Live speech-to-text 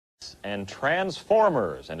and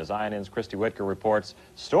Transformers. And as INN's Christy Whitaker reports,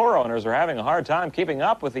 store owners are having a hard time keeping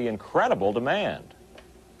up with the incredible demand.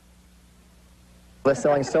 They're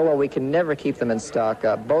selling so well we can never keep them in stock.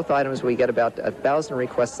 Both items we get about 1,000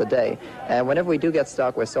 requests a day, and whenever we do get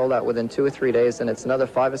stock, we're sold out within 2 or 3 days, and it's another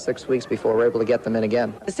 5 or 6 weeks before we're able to get them in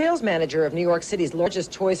again. The sales manager of New York City's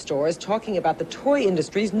largest toy store is talking about the toy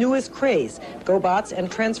industry's newest craze, GoBots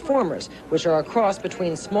and Transformers, which are a cross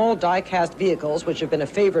between small die-cast vehicles, which have been a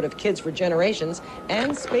favorite of kids for generations,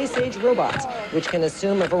 and space-age robots, which can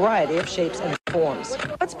assume a variety of shapes and forms.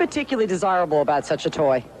 What's particularly desirable about such a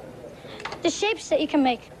toy? The shapes that you can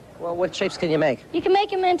make. Well, what shapes can you make? You can make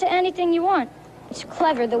them into anything you want. It's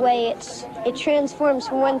clever the way it transforms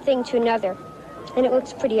from one thing to another. And it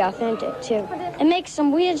looks pretty authentic, too. It makes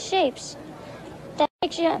some weird shapes that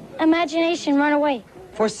makes your imagination run away.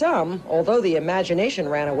 For some, although the imagination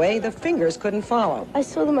ran away, the fingers couldn't follow. I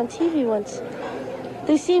saw them on TV once.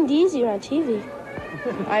 They seemed easier on TV.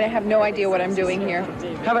 I have no idea what I'm doing here.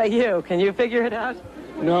 How about you? Can you figure it out?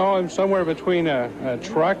 No, I'm somewhere between a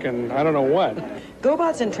truck and I don't know what.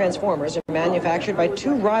 GoBots and Transformers are manufactured by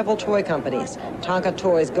 2 rival toy companies. Tonka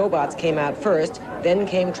Toys' GoBots came out first, then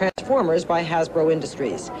came Transformers by Hasbro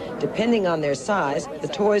Industries. Depending on their size, the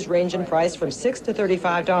toys range in price from $6 to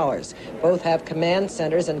 $35. Both have command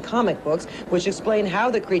centers and comic books which explain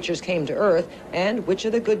how the creatures came to Earth and which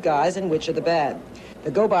are the good guys and which are the bad. The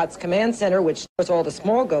GoBots Command Center, which stores all the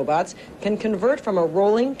small GoBots, can convert from a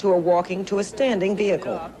rolling to a walking to a standing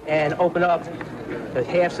vehicle. And open up the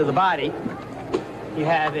halves of the body. You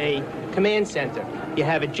have a command center. You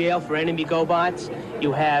have a jail for enemy GoBots.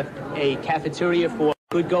 You have a cafeteria for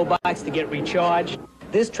good GoBots to get recharged.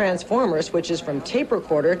 This transformer switches from tape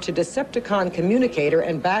recorder to Decepticon communicator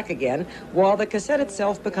and back again, while the cassette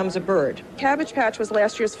itself becomes a bird. Cabbage Patch was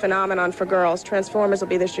last year's phenomenon for girls. Transformers will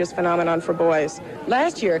be this year's phenomenon for boys.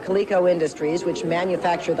 Last year, Coleco Industries, which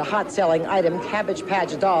manufactured the hot-selling item Cabbage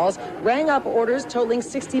Patch dolls, rang up orders totaling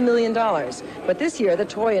 $60 million. But this year, the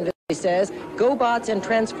toy industry says GoBots and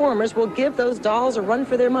Transformers will give those dolls a run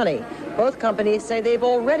for their money. Both companies say they've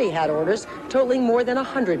already had orders totaling more than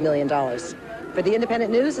 $100 million. For the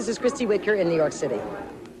Independent News, this is Christy Whitaker in New York City.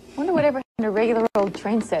 I wonder whatever happened to regular old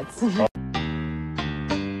train sets.